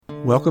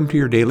Welcome to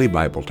your daily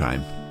Bible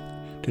time.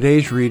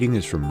 Today's reading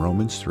is from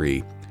Romans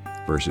 3,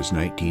 verses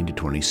 19 to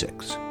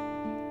 26.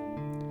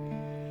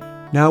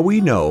 Now we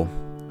know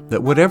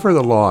that whatever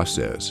the law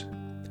says,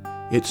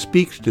 it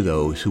speaks to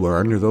those who are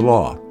under the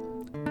law,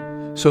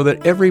 so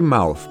that every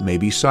mouth may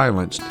be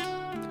silenced,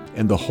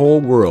 and the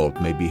whole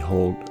world may be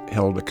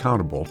held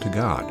accountable to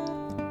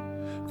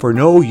God. For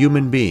no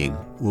human being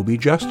will be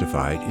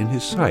justified in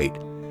his sight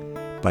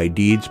by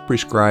deeds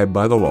prescribed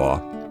by the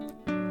law,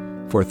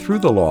 for through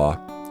the law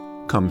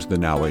comes the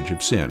knowledge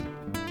of sin.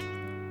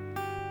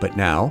 But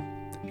now,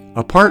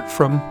 apart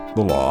from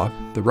the law,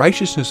 the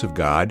righteousness of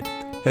God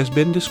has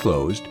been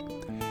disclosed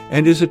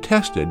and is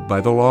attested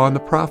by the law and the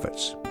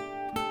prophets,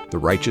 the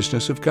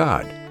righteousness of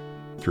God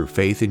through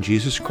faith in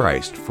Jesus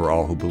Christ for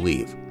all who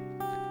believe.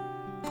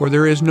 For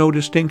there is no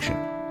distinction,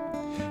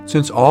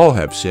 since all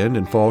have sinned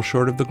and fall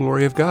short of the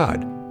glory of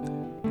God.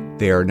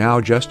 They are now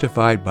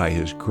justified by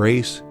His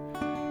grace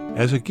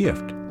as a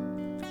gift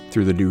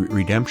through the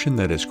redemption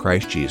that is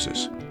Christ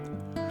Jesus,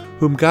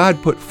 whom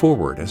God put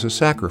forward as a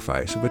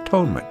sacrifice of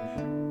atonement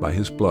by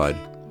His blood,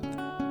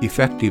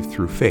 effective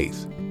through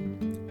faith.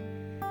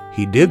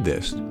 He did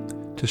this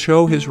to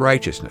show His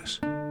righteousness,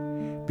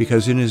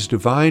 because in His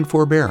divine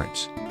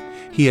forbearance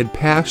He had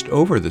passed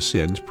over the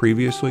sins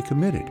previously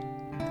committed.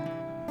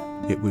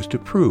 It was to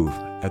prove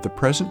at the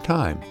present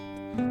time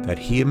that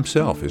He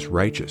Himself is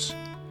righteous,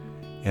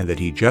 and that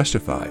He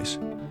justifies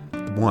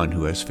the one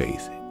who has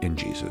faith in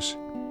Jesus.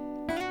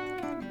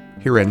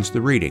 Here ends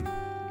the reading.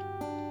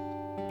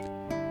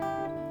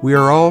 We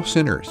are all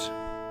sinners.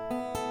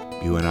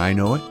 You and I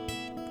know it.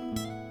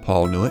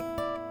 Paul knew it.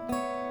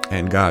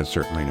 And God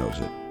certainly knows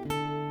it.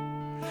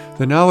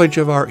 The knowledge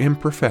of our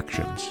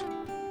imperfections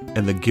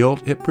and the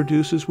guilt it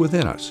produces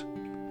within us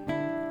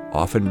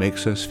often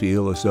makes us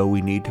feel as though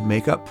we need to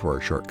make up for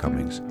our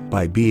shortcomings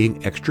by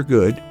being extra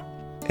good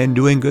and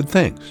doing good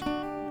things.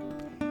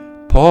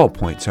 Paul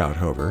points out,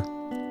 however,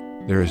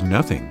 there is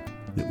nothing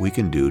that we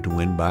can do to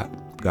win back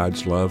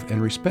God's love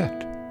and respect.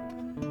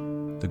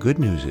 The good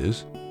news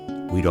is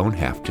we don't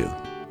have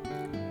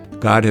to.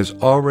 God has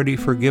already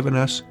forgiven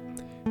us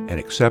and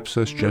accepts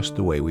us just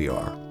the way we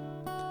are.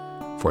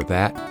 For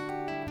that,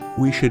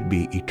 we should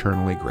be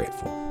eternally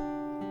grateful.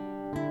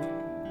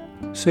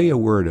 Say a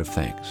word of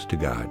thanks to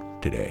God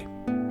today.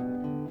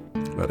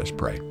 Let us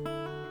pray.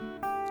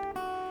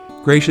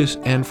 Gracious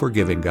and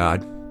forgiving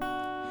God,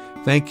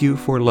 thank you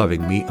for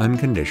loving me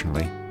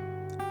unconditionally.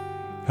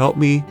 Help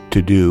me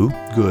to do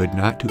good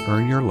not to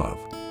earn your love,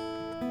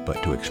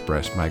 but to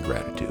express my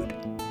gratitude.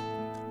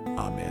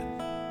 Amen.